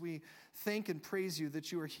we thank and praise you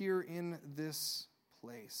that you are here in this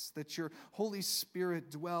place, that your Holy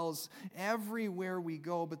Spirit dwells everywhere we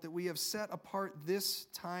go, but that we have set apart this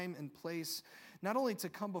time and place not only to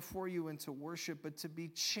come before you and to worship, but to be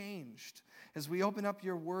changed as we open up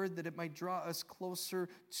your word, that it might draw us closer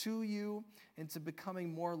to you and to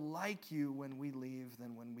becoming more like you when we leave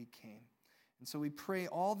than when we came. And so we pray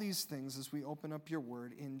all these things as we open up your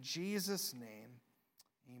word. In Jesus' name,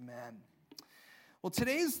 amen. Well,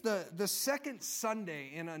 today's the second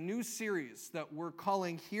Sunday in a new series that we're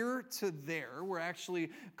calling Here to There. We're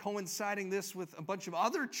actually coinciding this with a bunch of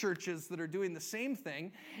other churches that are doing the same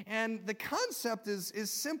thing. And the concept is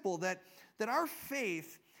simple, that our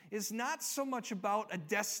faith is not so much about a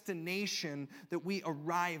destination that we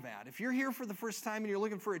arrive at. If you're here for the first time and you're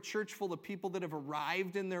looking for a church full of people that have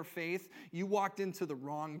arrived in their faith, you walked into the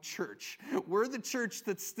wrong church. We're the church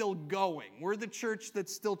that's still going. We're the church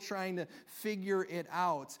that's still trying to figure it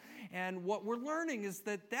out. And what we're learning is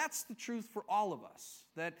that that's the truth for all of us.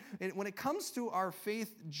 That when it comes to our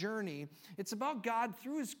faith journey, it's about God,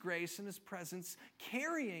 through His grace and His presence,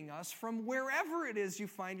 carrying us from wherever it is you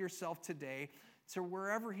find yourself today to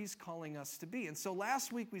wherever He's calling us to be. And so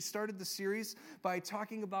last week we started the series by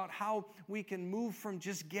talking about how we can move from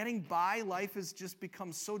just getting by. Life has just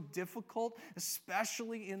become so difficult,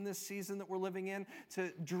 especially in this season that we're living in,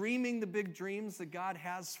 to dreaming the big dreams that God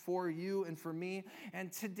has for you and for me.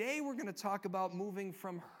 And today we're going to talk about moving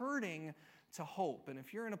from hurting to hope. And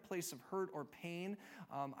if you're in a place of hurt or pain,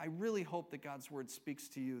 I really hope that God's word speaks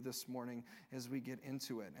to you this morning as we get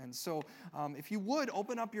into it. And so if you would,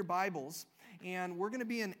 open up your Bibles, and we're going to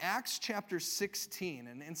be in Acts chapter 16.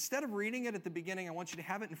 And instead of reading it at the beginning, I want you to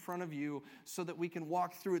have it in front of you so that we can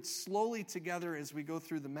walk through it slowly together as we go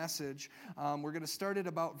through the message. We're going to start at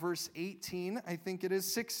about verse 18. I think it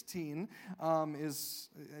is 16.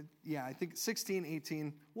 I think 16,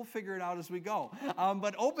 18. We'll figure it out as we go.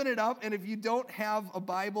 But open it up, and if you don't have a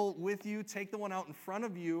Bible with you, take the one out in front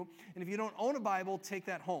of you. And if you don't own a Bible, take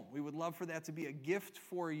that home. We would love for that to be a gift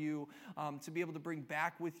for you, to be able to bring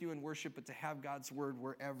back with you in worship, but to have God's word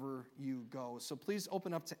wherever you go. So please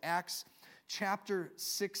open up to Acts chapter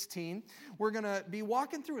 16. We're going to be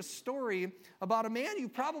walking through a story about a man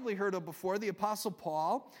you've probably heard of before, the Apostle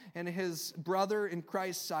Paul and his brother in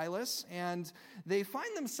Christ, Silas. And they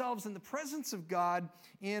find themselves in the presence of God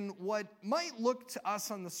in what might look to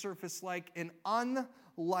us on the surface like an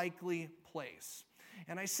unlikely place.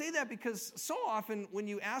 And I say that because so often when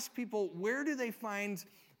you ask people where do they find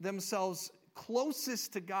themselves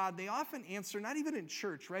closest to God, they often answer, not even in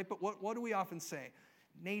church, right? But what do we often say?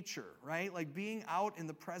 Nature, right? Like being out in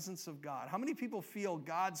the presence of God. How many people feel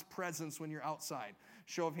God's presence when you're outside?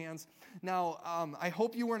 Show of hands. Now, I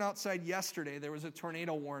hope you weren't outside yesterday. There was a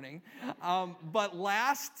tornado warning. But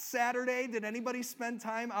last Saturday, did anybody spend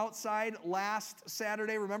time outside last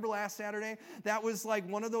Saturday? Remember last Saturday? That was like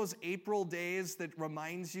one of those April days that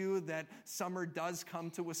reminds you that summer does come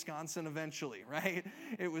to Wisconsin eventually, right?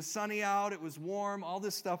 It was sunny out. It was warm, all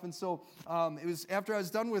this stuff. And so it was after I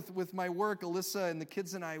was done with my work, Alyssa and the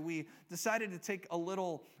kids and I, we decided to take a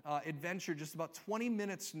little adventure just about 20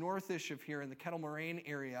 minutes northish of here in the Kettle Moraine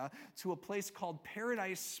area to a place called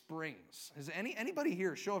Paradise Springs. Has anybody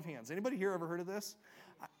here, show of hands, anybody here ever heard of this?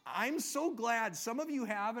 I'm so glad some of you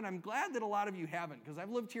have, and I'm glad that a lot of you haven't, because I've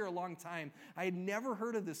lived here a long time. I had never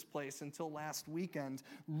heard of this place until last weekend.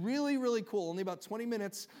 Really, really cool. Only about 20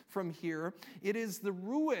 minutes from here. It is the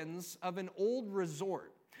ruins of an old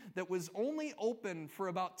resort that was only open for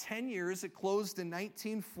about 10 years. It closed in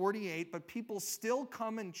 1948, but people still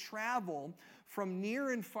come and travel from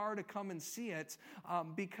near and far to come and see it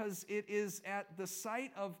because it is at the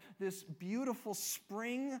site of this beautiful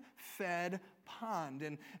spring-fed pond.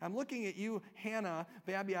 And I'm looking at you, Hannah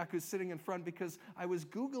Babiak, who's sitting in front, because I was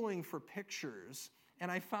Googling for pictures, and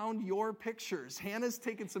I found your pictures. Hannah's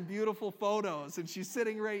taken some beautiful photos, and she's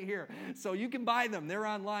sitting right here. So you can buy them. They're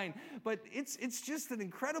online. But it's just an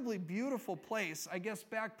incredibly beautiful place. I guess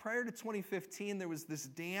back prior to 2015, there was this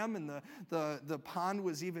dam, and the pond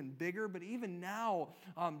was even bigger. But even now,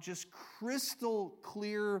 just crystal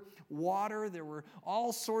clear water. There were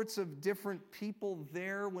all sorts of different people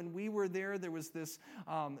there. When we were there was this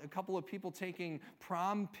a couple of people taking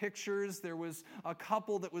prom pictures. There was a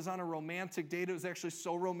couple that was on a romantic date. It was actually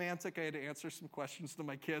so romantic, I had to answer some questions to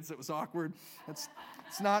my kids. It was awkward. It's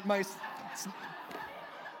not my...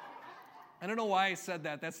 I don't know why I said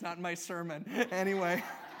that. That's not my sermon. Anyway,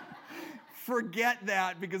 forget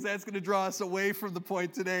that because that's going to draw us away from the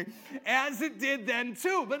point today, as it did then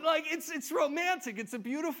too. But like, it's romantic. It's a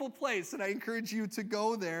beautiful place, and I encourage you to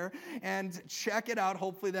go there and check it out.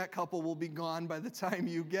 Hopefully that couple will be gone by the time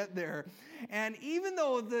you get there. And even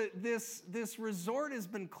though this resort has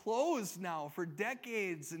been closed now for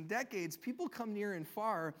decades and decades, people come near and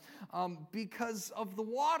far because of the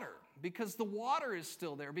water. Because the water is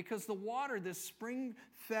still there. Because the water, this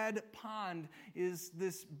spring-fed pond, is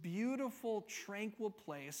this beautiful, tranquil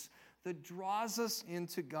place that draws us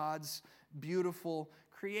into God's beautiful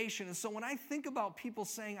creation. And so when I think about people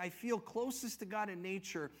saying, I feel closest to God in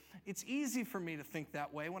nature, it's easy for me to think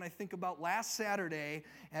that way when I think about last Saturday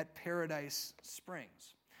at Paradise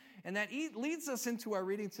Springs. And that leads us into our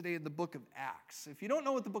reading today in the book of Acts. If you don't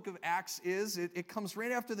know what the book of Acts is, it comes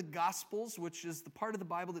right after the Gospels, which is the part of the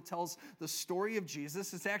Bible that tells the story of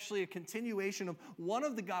Jesus. It's actually a continuation of one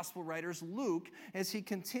of the Gospel writers, Luke, as he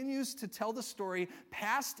continues to tell the story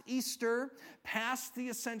past Easter, past the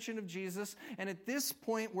ascension of Jesus. And at this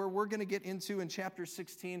point where we're going to get into in chapter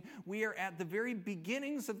 16, we are at the very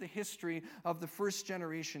beginnings of the history of the first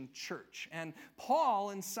generation church. And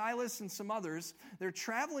Paul and Silas and some others, they're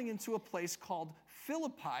traveling into a place called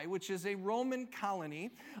Philippi, which is a Roman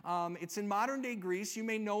colony. It's in modern-day Greece. You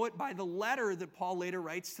may know it by the letter that Paul later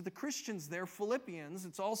writes to the Christians there, Philippians.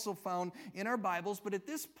 It's also found in our Bibles, but at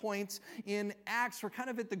this point in Acts, we're kind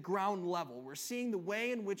of at the ground level. We're seeing the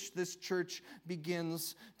way in which this church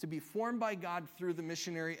begins to be formed by God through the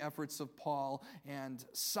missionary efforts of Paul and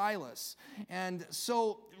Silas. And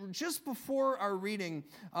so just before our reading,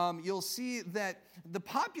 you'll see that the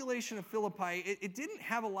population of Philippi, it didn't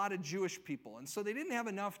have a lot of Jewish people, and so they didn't have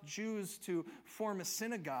enough Jews to form a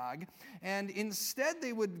synagogue, and instead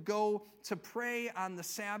they would go to pray on the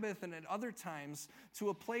Sabbath and at other times to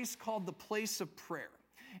a place called the place of prayer.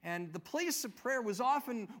 And the place of prayer was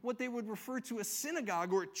often what they would refer to a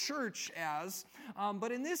synagogue or a church as,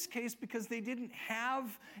 but in this case, because they didn't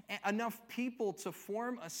have enough people to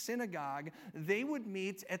form a synagogue, they would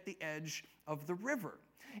meet at the edge of the river.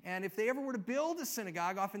 And if they ever were to build a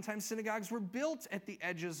synagogue, oftentimes synagogues were built at the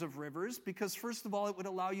edges of rivers because, first of all, it would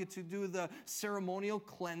allow you to do the ceremonial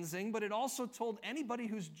cleansing, but it also told anybody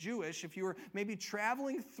who's Jewish, if you were maybe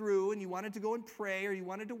traveling through and you wanted to go and pray or you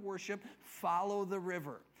wanted to worship, follow the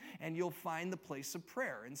river, and you'll find the place of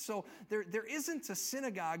prayer. And so there isn't a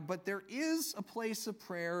synagogue, but there is a place of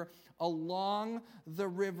prayer along the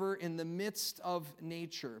river in the midst of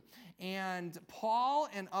nature. And Paul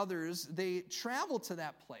and others, they travel to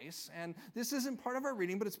that place. And this isn't part of our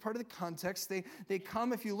reading, but it's part of the context. They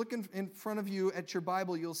come, if you look in front of you at your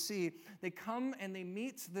Bible, you'll see, they come and they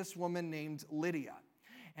meet this woman named Lydia.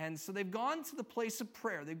 And so they've gone to the place of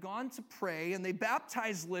prayer. They've gone to pray, and they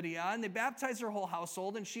baptize Lydia, and they baptize her whole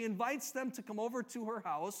household, and she invites them to come over to her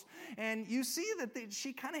house. And you see that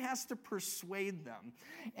she kind of has to persuade them.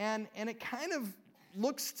 And it kind of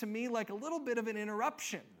looks to me like a little bit of an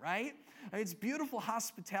interruption, right? I mean, it's beautiful.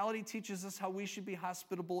 Hospitality teaches us how we should be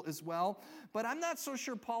hospitable as well. But I'm not so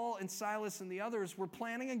sure Paul and Silas and the others were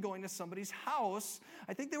planning on going to somebody's house.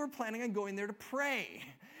 I think they were planning on going there to pray.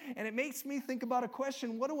 And it makes me think about a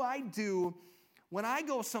question: what do I do when I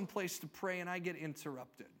go someplace to pray and I get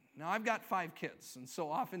interrupted? Now, I've got 5 kids, and so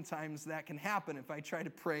oftentimes that can happen if I try to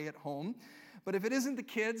pray at home. But if it isn't the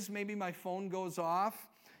kids, maybe my phone goes off.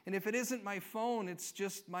 And if it isn't my phone, it's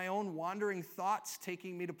just my own wandering thoughts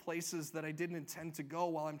taking me to places that I didn't intend to go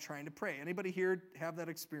while I'm trying to pray. Anybody here have that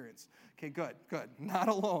experience? Okay, good. Not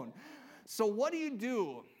alone. So what do you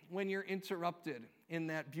do when you're interrupted in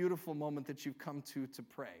that beautiful moment that you've come to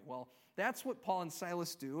pray? Well, that's what Paul and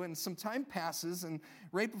Silas do. And some time passes, and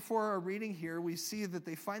right before our reading here, we see that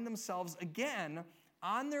they find themselves again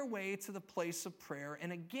on their way to the place of prayer,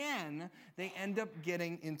 and again, they end up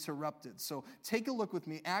getting interrupted. So take a look with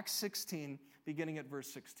me, Acts 16, beginning at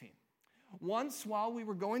verse 16. Once, while we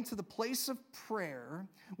were going to the place of prayer,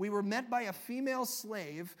 we were met by a female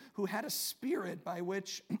slave who had a spirit by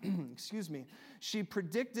which, she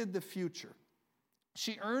predicted the future.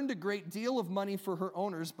 She earned a great deal of money for her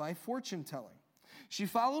owners by fortune-telling. She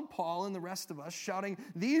followed Paul and the rest of us, shouting,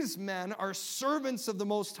 "These men are servants of the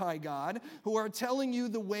Most High God, who are telling you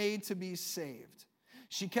the way to be saved."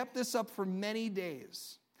 She kept this up for many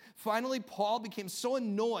days. Finally, Paul became so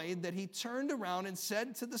annoyed that he turned around and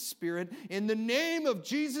said to the spirit, "In the name of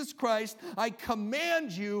Jesus Christ, I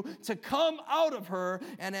command you to come out of her."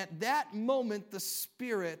 And at that moment, the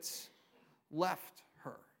spirit left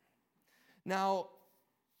her. Now,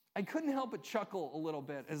 I couldn't help but chuckle a little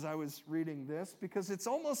bit as I was reading this, because it's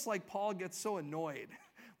almost like Paul gets so annoyed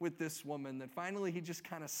with this woman that finally he just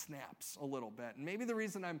kind of snaps a little bit. And maybe the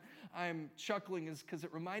reason I'm chuckling is because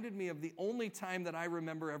it reminded me of the only time that I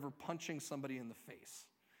remember ever punching somebody in the face.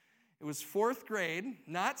 It was 4th grade,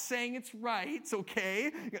 not saying it's right, it's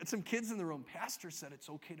okay. You got some kids in the room. Pastor said it's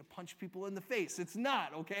okay to punch people in the face. It's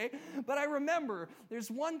not, okay? But I remember there's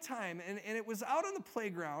one time, and it was out on the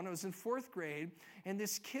playground. I was in 4th grade, and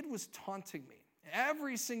this kid was taunting me.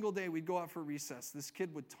 Every single day we'd go out for recess, this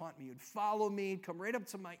kid would taunt me. He'd follow me, come right up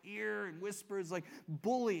to my ear and whisper. It's like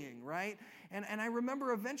bullying, right? And I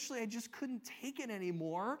remember eventually I just couldn't take it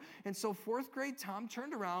anymore. And so 4th grade Tom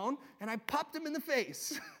turned around, and I popped him in the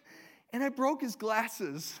face. And I broke his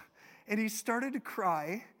glasses, and he started to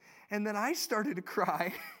cry, and then I started to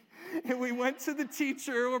cry, and we went to the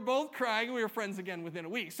teacher. We're both crying. We were friends again within a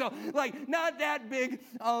week. So, not that big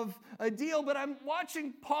of a deal, but I'm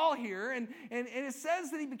watching Paul here, and it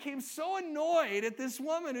says that he became so annoyed at this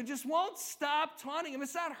woman who just won't stop taunting him.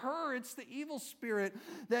 It's not her. It's the evil spirit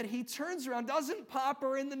that he turns around, doesn't pop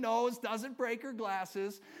her in the nose, doesn't break her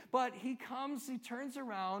glasses, but he turns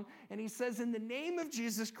around, and he says, in the name of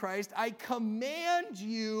Jesus Christ, I command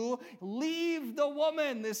you, leave the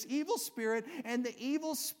woman, this evil spirit, and the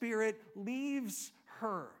evil spirit leaves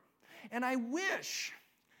her. And I wish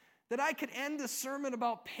that I could end a sermon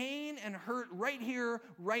about pain and hurt right here,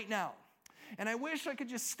 right now. And I wish I could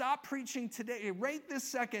just stop preaching today, right this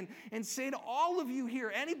second, and say to all of you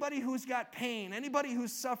here, anybody who's got pain, anybody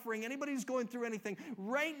who's suffering, anybody who's going through anything,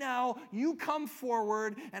 right now, you come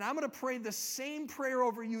forward, and I'm going to pray the same prayer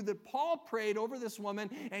over you that Paul prayed over this woman,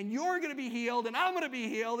 and you're going to be healed, and I'm going to be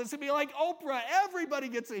healed. It's going to be like Oprah. Everybody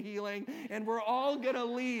gets a healing, and we're all going to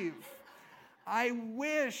leave. I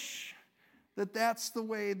wish that that's the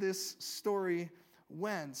way this story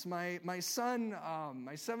went. My son,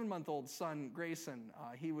 my 7-month-old son, Grayson,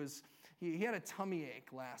 he had a tummy ache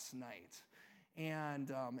last night.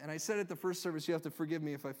 And I said at the first service, you have to forgive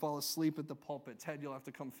me if I fall asleep at the pulpit. Ted, you'll have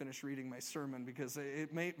to come finish reading my sermon because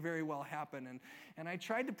it may very well happen. And I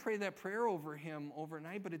tried to pray that prayer over him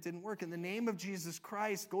overnight, but it didn't work. In the name of Jesus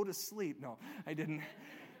Christ, go to sleep. No, I didn't.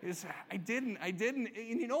 I didn't.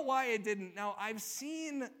 And you know why I didn't? Now, I've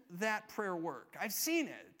seen that prayer work. I've seen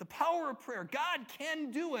it. The power of prayer. God can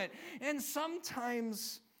do it. And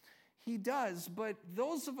sometimes he does. But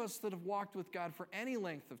those of us that have walked with God for any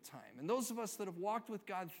length of time, and those of us that have walked with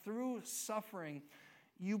God through suffering,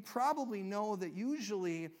 you probably know that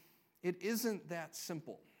usually it isn't that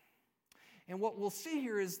simple. And what we'll see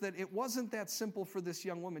here is that it wasn't that simple for this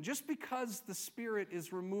young woman. Just because the spirit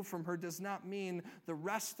is removed from her does not mean the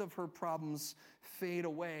rest of her problems fade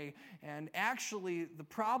away. And actually, the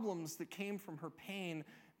problems that came from her pain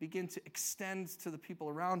begin to extend to the people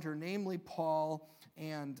around her, namely Paul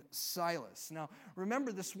and Silas. Now,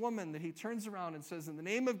 remember this woman that he turns around and says, in the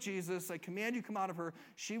name of Jesus, I command you come out of her.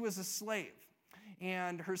 She was a slave.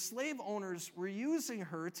 And her slave owners were using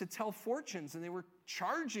her to tell fortunes, and they were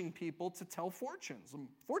charging people to tell fortunes. A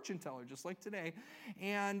fortune teller, just like today.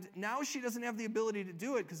 And now she doesn't have the ability to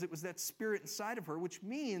do it because it was that spirit inside of her, which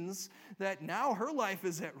means that now her life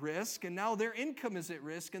is at risk, and now their income is at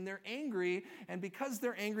risk, and they're angry. And because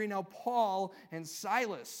they're angry, now Paul and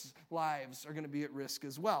Silas' lives are going to be at risk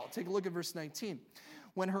as well. Take a look at verse 19.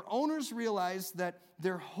 When her owners realized that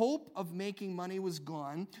their hope of making money was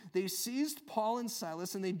gone, they seized Paul and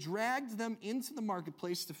Silas and they dragged them into the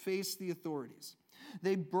marketplace to face the authorities.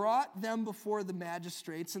 They brought them before the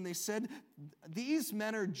magistrates and they said, these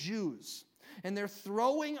men are Jews, and they're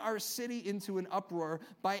throwing our city into an uproar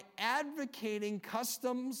by advocating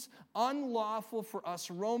customs unlawful for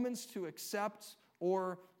us Romans to accept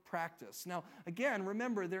or practice. Now, again,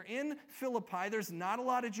 remember, they're in Philippi. There's not a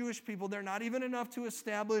lot of Jewish people. They're not even enough to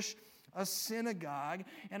establish a synagogue.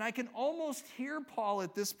 And I can almost hear Paul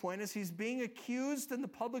at this point as he's being accused in the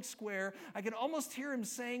public square. I can almost hear him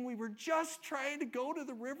saying, we were just trying to go to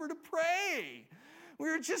the river to pray. We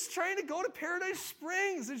were just trying to go to Paradise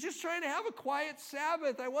Springs. I was just trying to have a quiet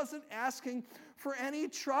Sabbath. I wasn't asking for any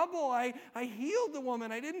trouble. I healed the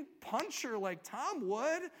woman. I didn't punch her like Tom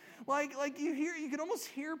would. Like you can almost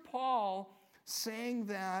hear Paul saying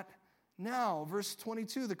that now. Verse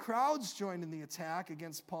 22, the crowds joined in the attack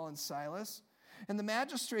against Paul and Silas. And the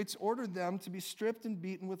magistrates ordered them to be stripped and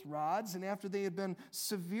beaten with rods. And after they had been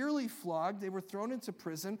severely flogged, they were thrown into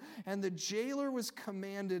prison. And the jailer was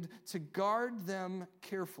commanded to guard them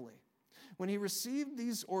carefully. When he received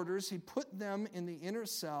these orders, he put them in the inner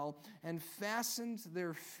cell and fastened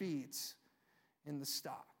their feet in the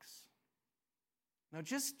stocks. Now,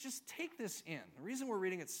 just take this in. The reason we're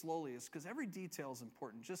reading it slowly is because every detail is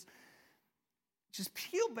important. Just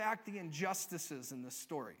peel back the injustices in this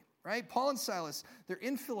story. right? Paul and Silas, they're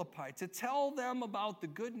in Philippi to tell them about the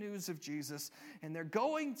good news of Jesus, and they're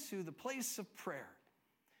going to the place of prayer.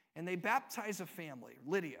 And they baptize a family,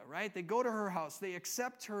 Lydia, right? They go to her house. They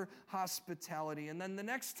accept her hospitality. And then the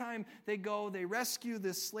next time they go, they rescue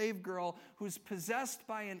this slave girl who's possessed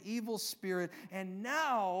by an evil spirit. And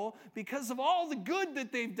now, because of all the good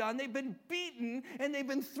that they've done, they've been beaten and they've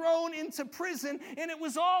been thrown into prison. And it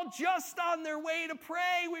was all just on their way to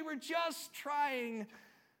pray. We were just trying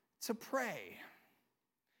to pray.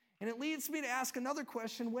 And it leads me to ask another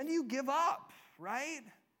question. When do you give up, right?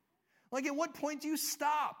 Like, at what point do you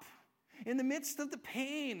stop? In the midst of the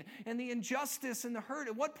pain and the injustice and the hurt,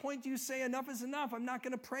 at what point do you say, enough is enough? I'm not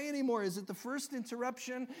going to pray anymore. Is it the first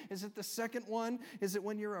interruption? Is it the second one? Is it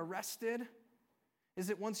when you're arrested? Is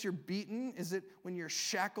it once you're beaten? Is it when you're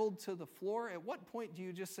shackled to the floor? At what point do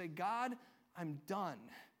you just say, God, I'm done?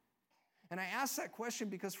 And I ask that question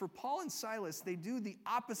because for Paul and Silas, they do the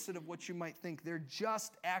opposite of what you might think. They're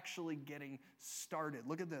just actually getting started.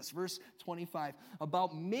 Look at this, verse 25.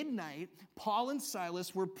 About midnight, Paul and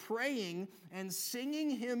Silas were praying and singing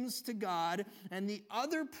hymns to God, and the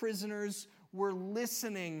other prisoners were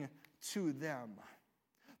listening to them.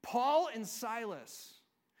 Paul and Silas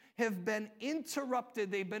have been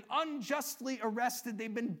interrupted. They've been unjustly arrested.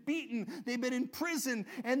 They've been beaten. They've been in prison.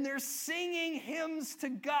 And they're singing hymns to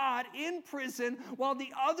God in prison while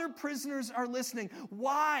the other prisoners are listening.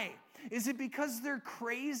 Why? Is it because they're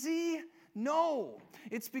crazy? No.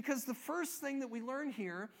 It's because the first thing that we learn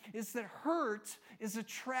here is that hurt is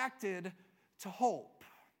attracted to hope.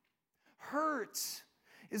 Hurt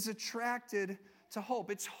is attracted to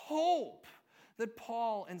hope. It's hope that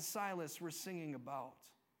Paul and Silas were singing about.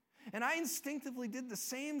 And I instinctively did the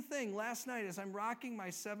same thing last night as I'm rocking my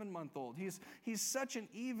 7-month-old. He's such an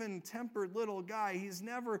even-tempered little guy. He's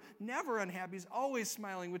never unhappy. He's always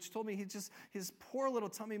smiling, which told me his poor little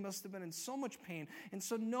tummy must have been in so much pain. And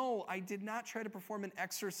so, no, I did not try to perform an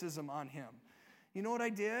exorcism on him. You know what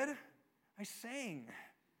I did? I sang,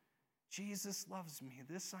 Jesus loves me,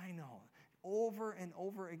 this I know, over and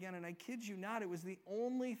over again. And I kid you not, it was the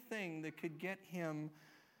only thing that could get him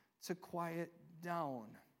to quiet down.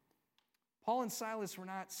 Paul and Silas were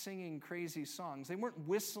not singing crazy songs. They weren't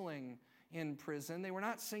whistling in prison. They were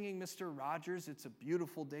not singing Mr. Rogers, It's a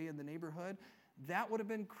Beautiful Day in the Neighborhood. That would have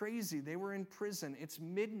been crazy. They were in prison. It's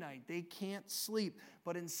midnight. They can't sleep.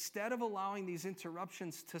 But instead of allowing these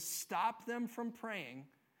interruptions to stop them from praying,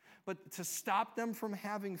 but to stop them from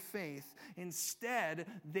having faith, instead,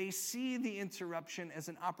 they see the interruption as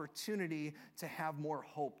an opportunity to have more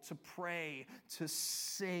hope, to pray, to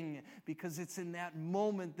sing, because it's in that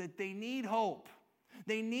moment that they need hope.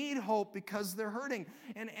 They need hope because they're hurting.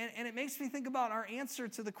 And it makes me think about our answer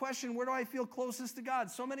to the question, where do I feel closest to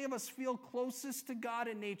God? So many of us feel closest to God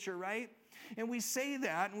in nature, right? And we say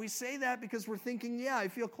that because we're thinking, yeah, I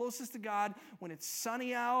feel closest to God when it's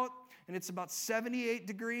sunny out, and it's about 78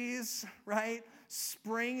 degrees, right?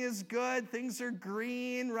 Spring is good. Things are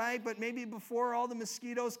green, right? But maybe before all the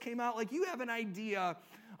mosquitoes came out, like you have an idea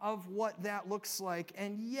of what that looks like.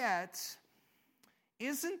 And yet,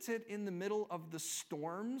 isn't it in the middle of the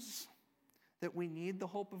storms that we need the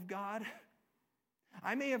hope of God?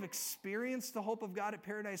 I may have experienced the hope of God at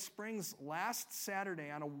Paradise Springs last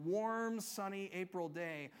Saturday on a warm, sunny April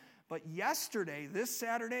day. But yesterday, this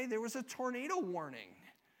Saturday, there was a tornado warning.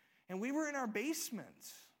 And we were in our basement.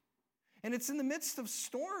 And it's in the midst of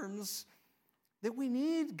storms that we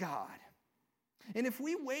need God. And if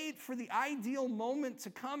we wait for the ideal moment to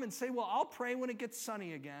come and say, well, I'll pray when it gets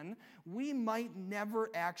sunny again, we might never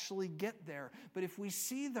actually get there. But if we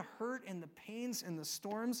see the hurt and the pains and the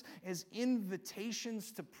storms as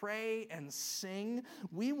invitations to pray and sing,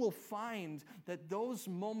 we will find that those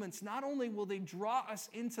moments, not only will they draw us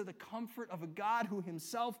into the comfort of a God who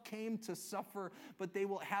himself came to suffer, but they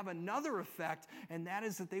will have another effect, and that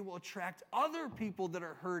is that they will attract other people that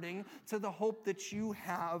are hurting to the hope that you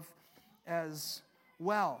have as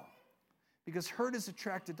well, because hurt is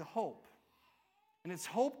attracted to hope. And it's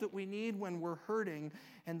hope that we need when we're hurting,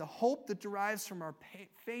 and the hope that derives from our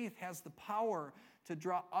faith has the power to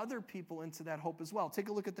draw other people into that hope as well. Take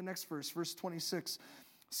a look at the next verse, verse 26.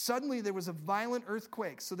 Suddenly there was a violent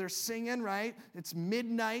earthquake. So they're singing, right? It's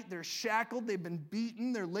midnight. They're shackled. They've been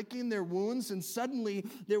beaten. They're licking their wounds. And suddenly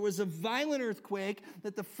there was a violent earthquake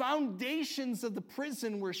that the foundations of the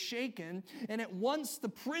prison were shaken. And at once the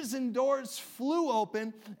prison doors flew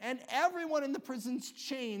open and everyone in the prison's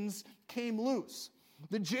chains came loose.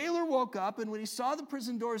 The jailer woke up, and when he saw the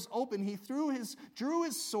prison doors open, he drew his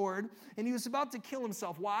sword, and he was about to kill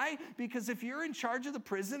himself. Why? Because if you're in charge of the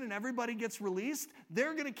prison and everybody gets released,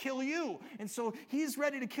 they're going to kill you. And so he's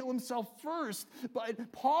ready to kill himself first.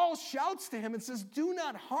 But Paul shouts to him and says, "Do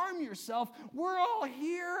not harm yourself. We're all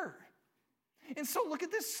here." And so look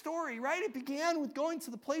at this story, right? It began with going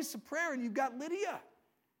to the place of prayer, and you've got Lydia.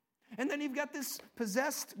 And then you've got this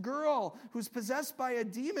possessed girl who's possessed by a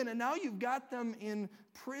demon, and now you've got them in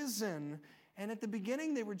prison. And at the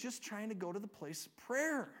beginning, they were just trying to go to the place of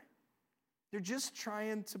prayer. They're just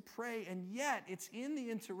trying to pray, and yet it's in the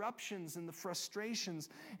interruptions and the frustrations,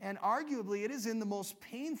 and arguably it is in the most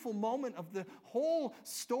painful moment of the whole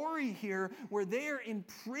story here where they are in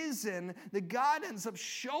prison that God ends up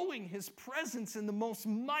showing his presence in the most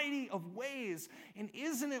mighty of ways. And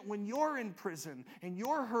isn't it when you're in prison and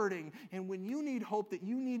you're hurting and when you need hope that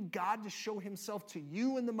you need God to show himself to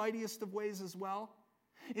you in the mightiest of ways as well?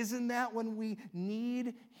 Isn't that when we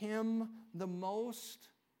need him the most?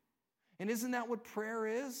 And isn't that what prayer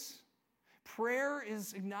is? Prayer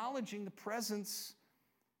is acknowledging the presence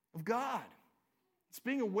of God. It's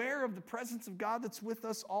being aware of the presence of God that's with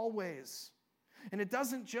us always. And it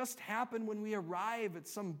doesn't just happen when we arrive at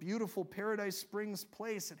some beautiful Paradise Springs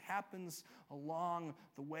place. It happens along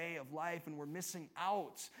the way of life, and we're missing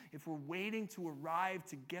out if we're waiting to arrive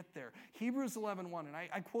to get there. Hebrews 11:1, and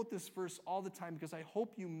I quote this verse all the time because I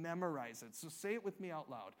hope you memorize it. So say it with me out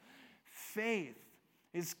loud. Faith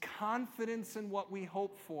is confidence in what we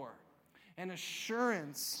hope for and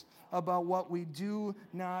assurance about what we do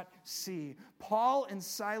not see. Paul and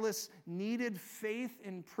Silas needed faith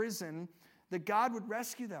in prison that God would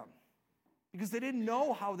rescue them because they didn't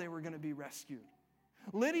know how they were going to be rescued.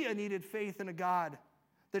 Lydia needed faith in a God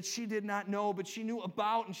that she did not know, but she knew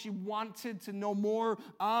about and she wanted to know more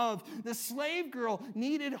of. The slave girl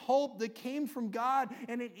needed hope that came from God.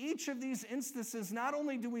 And in each of these instances, not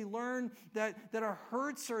only do we learn that our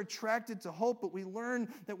hurts are attracted to hope, but we learn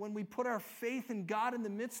that when we put our faith in God in the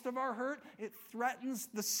midst of our hurt, it threatens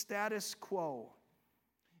the status quo.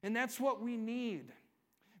 And that's what we need.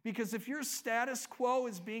 Because if your status quo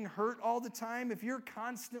is being hurt all the time, if you're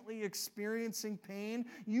constantly experiencing pain,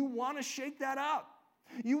 you want to shake that up.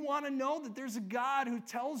 You want to know that there's a God who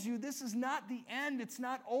tells you this is not the end. It's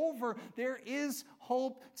not over. There is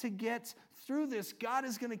hope to get through this. God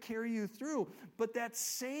is going to carry you through. But that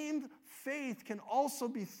same faith can also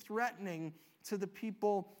be threatening to the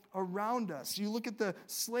people around us. You look at the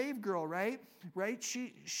slave girl, right?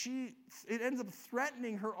 It ends up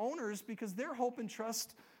threatening her owners because their hope and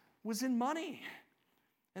trust was in money.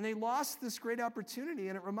 And they lost this great opportunity.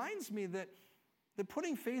 And it reminds me that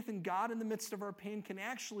putting faith in God in the midst of our pain can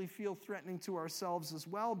actually feel threatening to ourselves as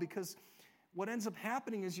well, because what ends up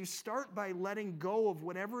happening is you start by letting go of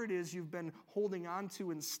whatever it is you've been holding on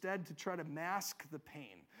to instead to try to mask the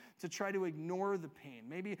pain, to try to ignore the pain.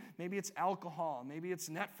 Maybe it's alcohol, maybe it's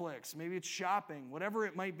Netflix, maybe it's shopping, whatever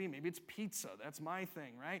it might be. Maybe it's pizza. That's my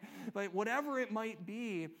thing, right? But whatever it might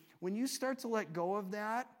be, when you start to let go of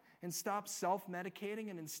that and stop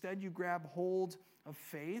self-medicating and instead you grab hold of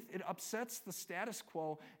faith, it upsets the status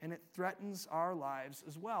quo and it threatens our lives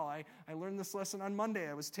as well. I learned this lesson on Monday.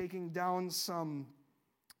 I was taking down some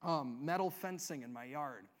metal fencing in my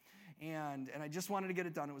yard. And I just wanted to get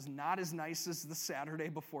it done. It was not as nice as the Saturday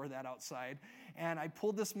before that outside. And I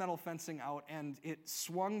pulled this metal fencing out, and it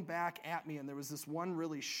swung back at me, and there was this one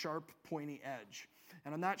really sharp, pointy edge.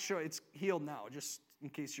 And I'm not sure, it's healed now, just in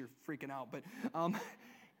case you're freaking out. But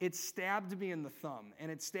it stabbed me in the thumb. And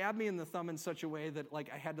it stabbed me in the thumb in such a way that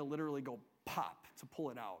I had to literally go pop to pull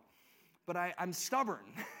it out. But I'm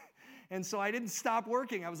stubborn. And so I didn't stop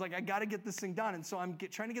working. I was like, I got to get this thing done. And so I'm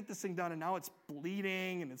trying to get this thing done, and now it's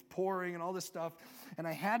bleeding, and it's pouring, and all this stuff. And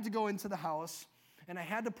I had to go into the house, and I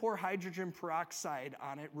had to pour hydrogen peroxide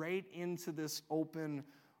on it right into this open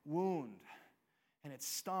wound. And it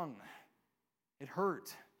stung. It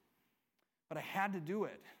hurt. But I had to do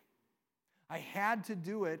it. I had to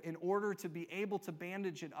do it in order to be able to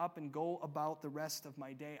bandage it up and go about the rest of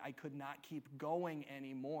my day. I could not keep going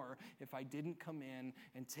anymore if I didn't come in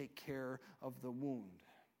and take care of the wound.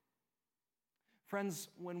 Friends,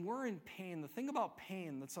 when we're in pain, the thing about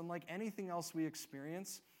pain that's unlike anything else we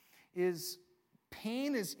experience is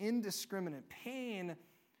pain is indiscriminate. Pain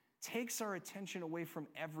takes our attention away from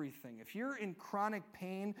everything. If you're in chronic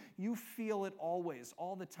pain, you feel it always,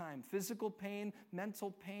 all the time. Physical pain,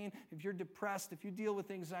 mental pain, if you're depressed, if you deal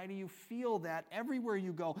with anxiety, you feel that everywhere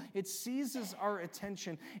you go. It seizes our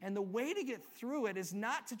attention. And the way to get through it is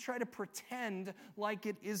not to try to pretend like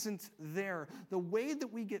it isn't there. The way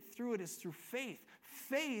that we get through it is through faith.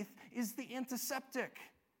 Faith is the antiseptic.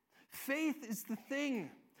 Faith is the thing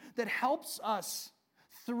that helps us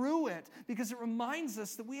through it because it reminds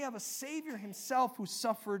us that we have a Savior himself who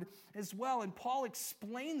suffered as well. And Paul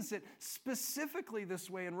explains it specifically this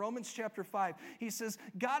way in Romans chapter 5. He says,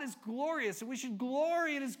 God is glorious and we should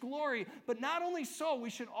glory in his glory. But not only so, we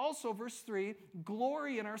should also, verse 3,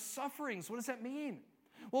 glory in our sufferings. What does that mean?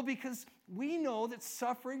 Well, because we know that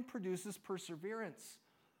suffering produces perseverance.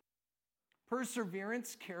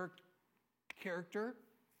 Perseverance, character,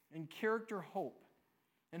 and character, hope.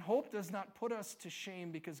 And hope does not put us to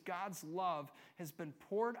shame because God's love has been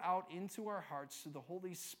poured out into our hearts through the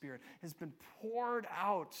Holy Spirit, has been poured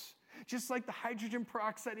out, just like the hydrogen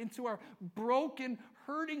peroxide, into our broken,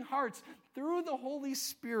 hurting hearts through the Holy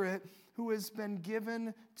Spirit who has been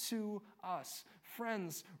given to us.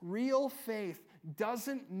 Friends, real faith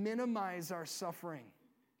doesn't minimize our suffering.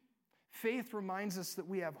 Faith reminds us that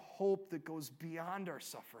we have hope that goes beyond our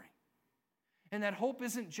suffering. And that hope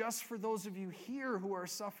isn't just for those of you here who are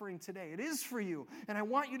suffering today. It is for you. And I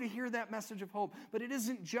want you to hear that message of hope. But it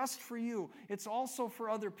isn't just for you. It's also for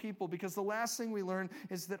other people. Because the last thing we learn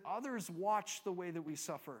is that others watch the way that we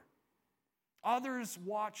suffer. Others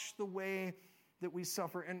watch the way that we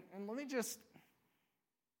suffer. And let me just...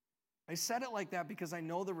 I said it like that because I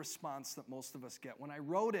know the response that most of us get. When I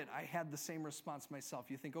wrote it, I had the same response myself.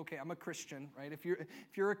 You think, okay, I'm a Christian, right? If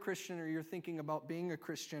you're a Christian or you're thinking about being a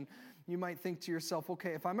Christian, you might think to yourself,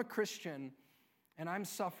 okay, if I'm a Christian and I'm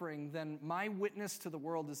suffering, then my witness to the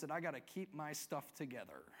world is that I got to keep my stuff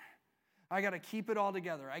together. I got to keep it all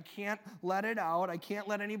together. I can't let it out. I can't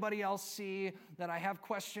let anybody else see that I have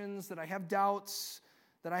questions, that I have doubts,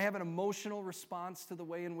 that I have an emotional response to the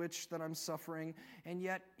way in which that I'm suffering. And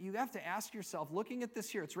yet, you have to ask yourself, looking at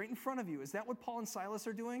this here, it's right in front of you, is that what Paul and Silas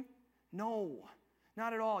are doing? No,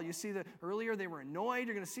 not at all. You see that earlier they were annoyed.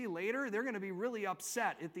 You're going to see later they're going to be really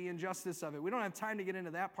upset at the injustice of it. We don't have time to get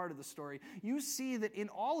into that part of the story. You see that in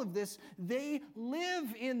all of this, they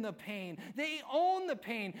live in the pain. They own the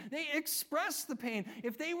pain. They express the pain.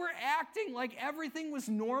 If they were acting like everything was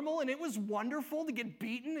normal and it was wonderful to get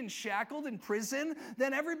beaten and shackled in prison,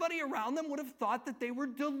 then everybody around them would have thought that they were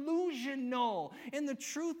delusional. And the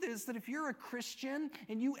truth is that if you're a Christian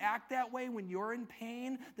and you act that way when you're in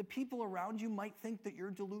pain, the people around you might think that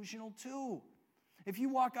you're delusional too. If you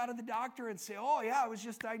walk out of the doctor and say, oh yeah, I was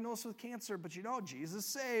just diagnosed with cancer, but you know, Jesus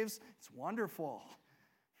saves, it's wonderful.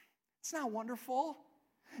 It's not wonderful.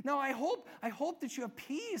 Now, I hope that you have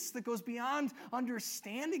peace that goes beyond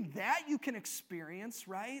understanding that you can experience,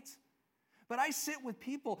 right? But I sit with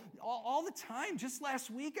people all the time. Just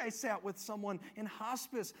last week, I sat with someone in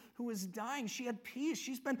hospice who was dying. She had peace.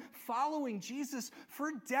 She's been following Jesus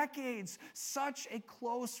for decades. Such a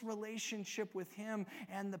close relationship with him,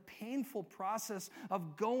 and the painful process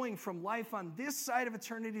of going from life on this side of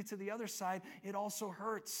eternity to the other side, it also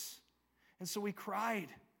hurts. And so we cried.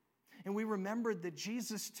 And we remembered that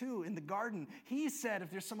Jesus, too, in the garden, he said,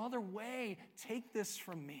 if there's some other way, take this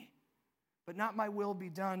from me. But not my will be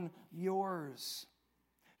done, yours.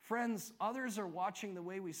 Friends, others are watching the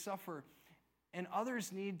way we suffer, and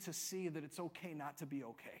others need to see that it's okay not to be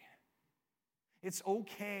okay. It's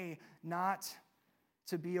okay not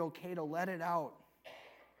to be okay, to let it out.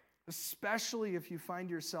 Especially if you find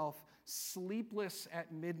yourself sleepless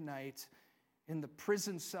at midnight in the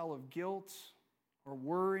prison cell of guilt or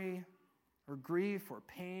worry or grief or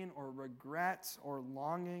pain or regret or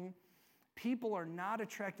longing. People are not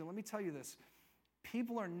attracted, let me tell you this,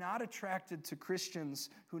 people are not attracted to Christians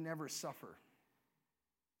who never suffer.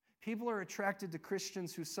 People are attracted to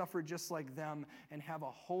Christians who suffer just like them and have a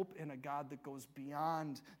hope in a God that goes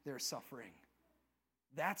beyond their suffering.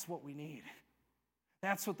 That's what we need.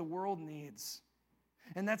 That's what the world needs.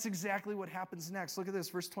 And that's exactly what happens next. Look at this,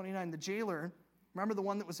 verse 29. The jailer, remember the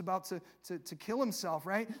one that was about to kill himself,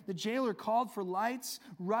 right? The jailer called for lights,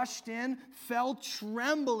 rushed in, fell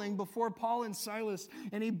trembling before Paul and Silas,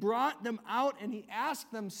 and he brought them out and he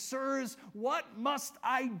asked them, sirs, what must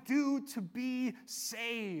I do to be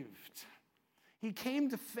saved? He came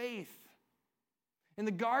to faith, and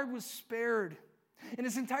the guard was spared, and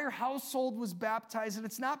his entire household was baptized. And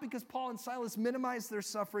it's not because Paul and Silas minimized their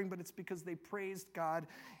suffering, but it's because they praised God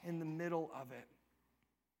in the middle of it.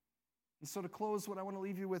 And so to close, what I want to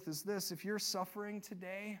leave you with is this. If you're suffering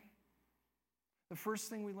today, the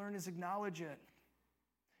first thing we learn is acknowledge it.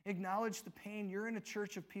 Acknowledge the pain. You're in a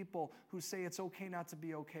church of people who say it's okay not to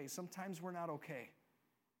be okay. Sometimes we're not okay.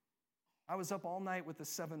 I was up all night with a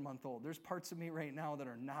 7-month-old. There's parts of me right now that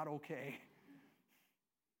are not okay.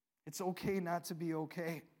 It's okay not to be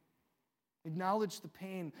okay. Acknowledge the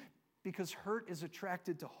pain because hurt is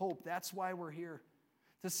attracted to hope. That's why we're here.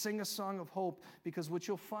 to sing a song of hope, because what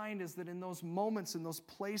you'll find is that in those moments, in those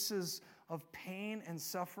places of pain and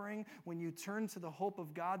suffering, when you turn to the hope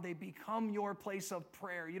of God, they become your place of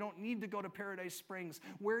prayer. You don't need to go to Paradise Springs.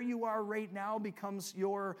 Where you are right now becomes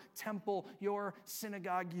your temple, your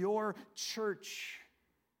synagogue, your church.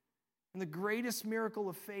 And the greatest miracle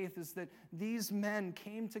of faith is that these men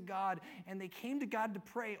came to God, and they came to God to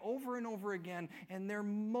pray over and over again, and their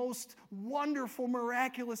most wonderful,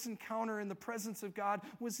 miraculous encounter in the presence of God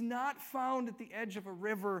was not found at the edge of a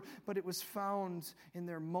river, but it was found in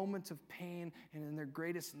their moment of pain and in their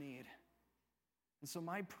greatest need. And so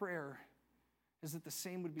my prayer is that the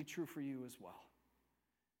same would be true for you as well.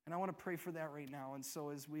 And I want to pray for that right now. And so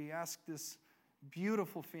as we ask this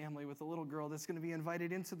beautiful family with a little girl that's going to be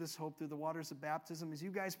invited into this hope through the waters of baptism, as you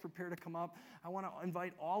guys prepare to come up, I want to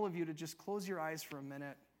invite all of you to just close your eyes for a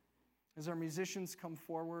minute as our musicians come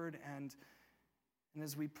forward and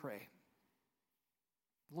as we pray.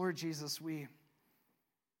 Lord Jesus, we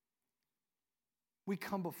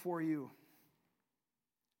come before you.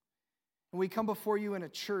 And we come before you in a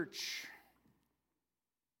church,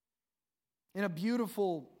 in a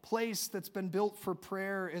beautiful place that's been built for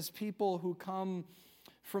prayer, as people who come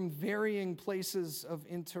from varying places of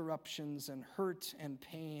interruptions and hurt and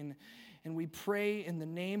pain. And we pray in the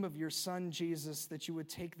name of your Son, Jesus, that you would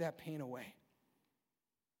take that pain away.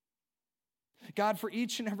 God, for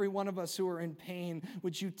each and every one of us who are in pain,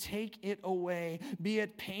 would you take it away? Be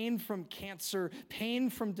it pain from cancer,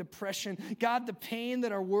 pain from depression, God, the pain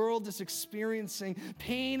that our world is experiencing,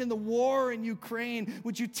 pain in the war in Ukraine,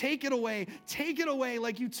 would you take it away? Take it away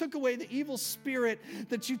like you took away the evil spirit,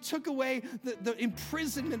 that you took away the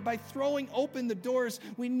imprisonment by throwing open the doors.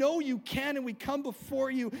 We know you can, and we come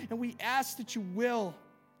before you, and we ask that you will.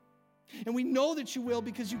 And we know that you will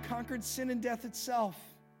because you conquered sin and death itself.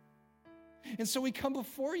 And so we come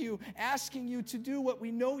before you asking you to do what we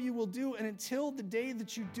know you will do, and until the day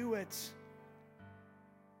that you do it,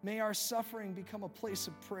 may our suffering become a place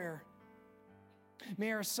of prayer.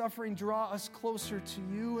 May our suffering draw us closer to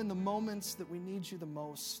you in the moments that we need you the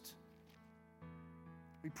most.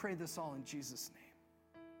 We pray this all in Jesus'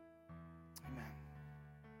 name. Amen.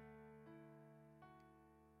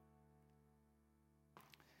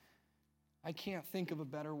 I can't think of a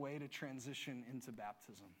better way to transition into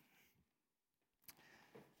baptism.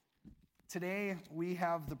 Today, we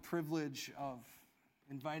have the privilege of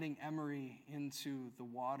inviting Emery into the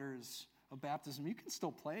waters of baptism. You can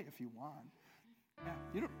still play if you want. Yeah,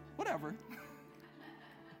 you don't, whatever.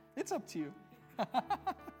 It's up to you.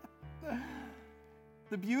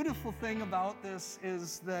 The beautiful thing about this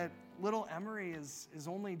is that little Emery is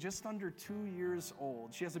only just under 2 years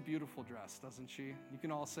old. She has a beautiful dress, doesn't she? You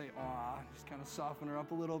can all say, aw, just kind of soften her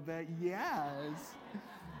up a little bit. Yes.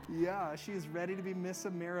 Yeah, she is ready to be Miss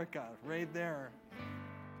America right there.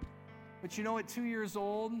 But you know, at 2 years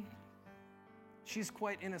old, she's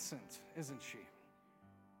quite innocent, isn't she?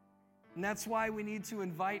 And that's why we need to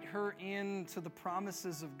invite her into the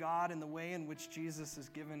promises of God and the way in which Jesus has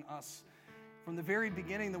given us from the very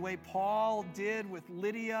beginning, the way Paul did with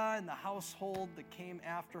Lydia and the household that came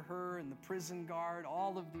after her and the prison guard,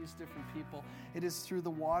 all of these different people. It is through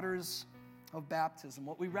the waters of baptism.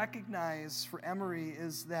 What we recognize for Emery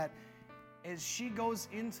is that as she goes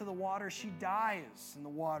into the water, she dies in the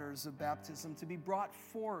waters of baptism to be brought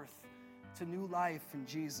forth to new life in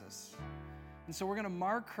Jesus. And so we're going to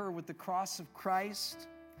mark her with the cross of Christ,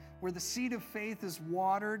 where the seed of faith is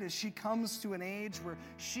watered as she comes to an age where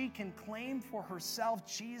she can claim for herself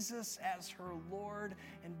Jesus as her Lord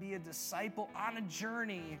and be a disciple on a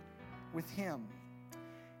journey with him.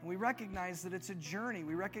 And we recognize that it's a journey.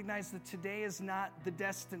 We recognize that today is not the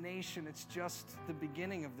destination. It's just the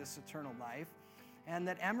beginning of this eternal life. And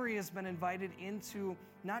that Emery has been invited into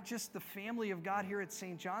not just the family of God here at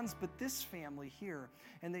St. John's, but this family here.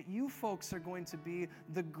 And that you folks are going to be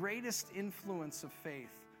the greatest influence of faith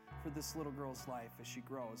for this little girl's life as she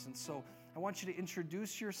grows. And so I want you to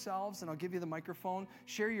introduce yourselves, and I'll give you the microphone.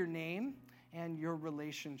 Share your name and your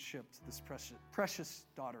relationship to this precious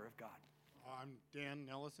daughter of God. I'm Dan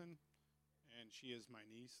Nellison, and she is my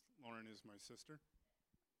niece. Lauren is my sister.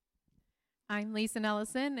 I'm Lisa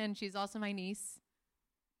Nellison, and she's also my niece.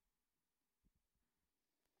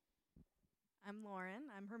 I'm Lauren.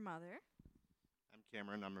 I'm her mother. I'm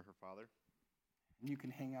Cameron. I'm her father. You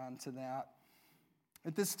can hang on to that.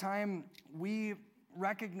 At this time, we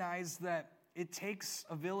recognize that it takes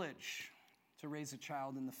a village to raise a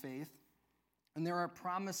child in the faith. And there are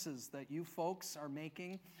promises that you folks are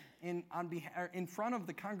making in front of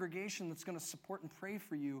the congregation that's going to support and pray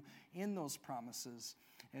for you in those promises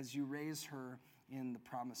as you raise her in the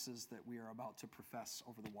promises that we are about to profess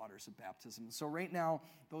over the waters of baptism. So right now,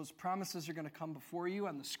 those promises are going to come before you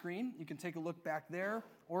on the screen. You can take a look back there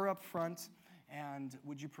or up front, and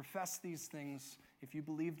would you profess these things, if you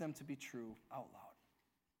believe them to be true, out loud?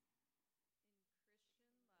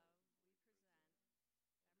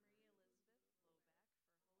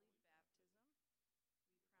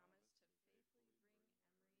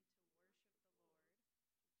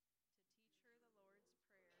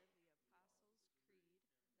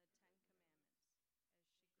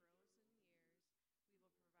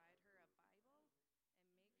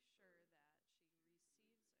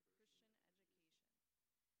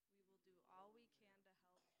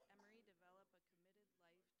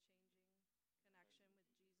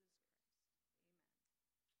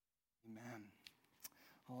 Amen.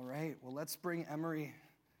 All right, well, let's bring Emery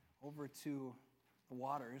over to the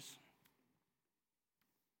waters.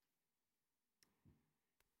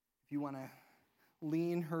 If you want to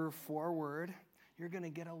lean her forward, you're going to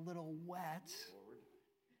get a little wet.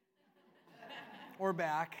 Forward. Or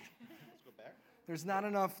back. Let's go back. There's not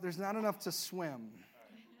enough to swim.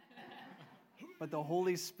 But the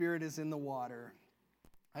Holy Spirit is in the water.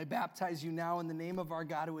 I baptize you now in the name of our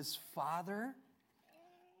God, who is Father,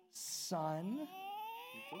 Son,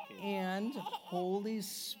 and Holy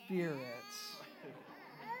Spirit.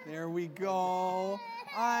 There we go.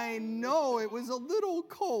 I know it was a little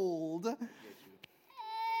cold.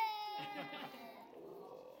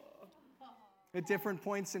 At different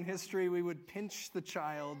points in history, we would pinch the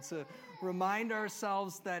child to remind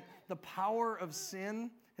ourselves that the power of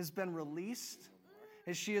sin has been released.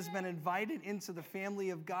 As she has been invited into the family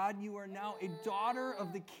of God, you are now a daughter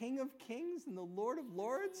of the King of Kings and the Lord of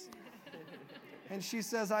Lords. And she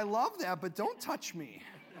says, I love that, but don't touch me.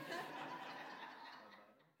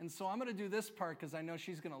 And so I'm going to do this part because I know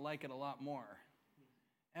she's going to like it a lot more.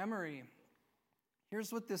 Emery,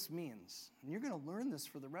 here's what this means. And you're going to learn this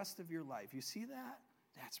for the rest of your life. You see that?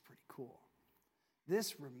 That's pretty cool.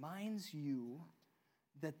 This reminds you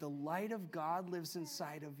that the light of God lives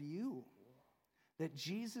inside of you. That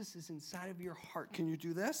Jesus is inside of your heart. Can you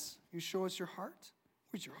do this? You show us your heart?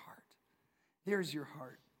 Where's your heart? There's your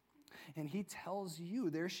heart. And he tells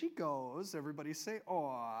you, there she goes. Everybody say,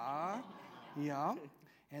 aw. Yeah.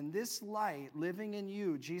 And this light living in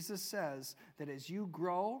you, Jesus says that as you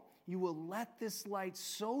grow, you will let this light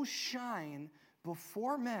so shine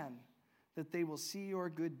before men that they will see your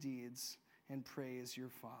good deeds and praise your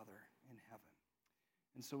Father in heaven.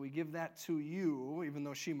 And so we give that to you, even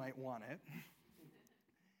though she might want it.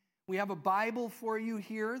 We have a Bible for you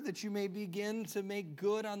here that you may begin to make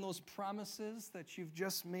good on those promises that you've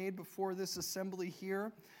just made before this assembly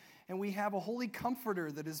here. And we have a holy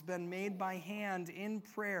comforter that has been made by hand in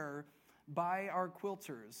prayer by our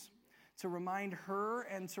quilters to remind her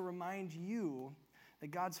and to remind you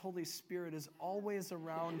that God's Holy Spirit is always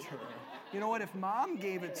around her. You know what? If Mom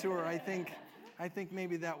gave it to her, I think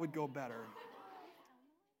maybe that would go better.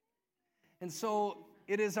 And so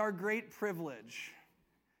it is our great privilege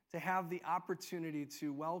to have the opportunity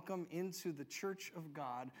to welcome into the Church of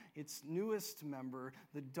God its newest member,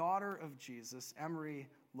 the daughter of Jesus, Emery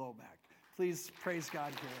Loback. Please praise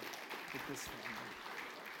God here with this family.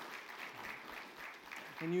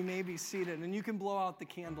 And you may be seated, and you can blow out the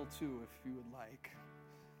candle too if you would like.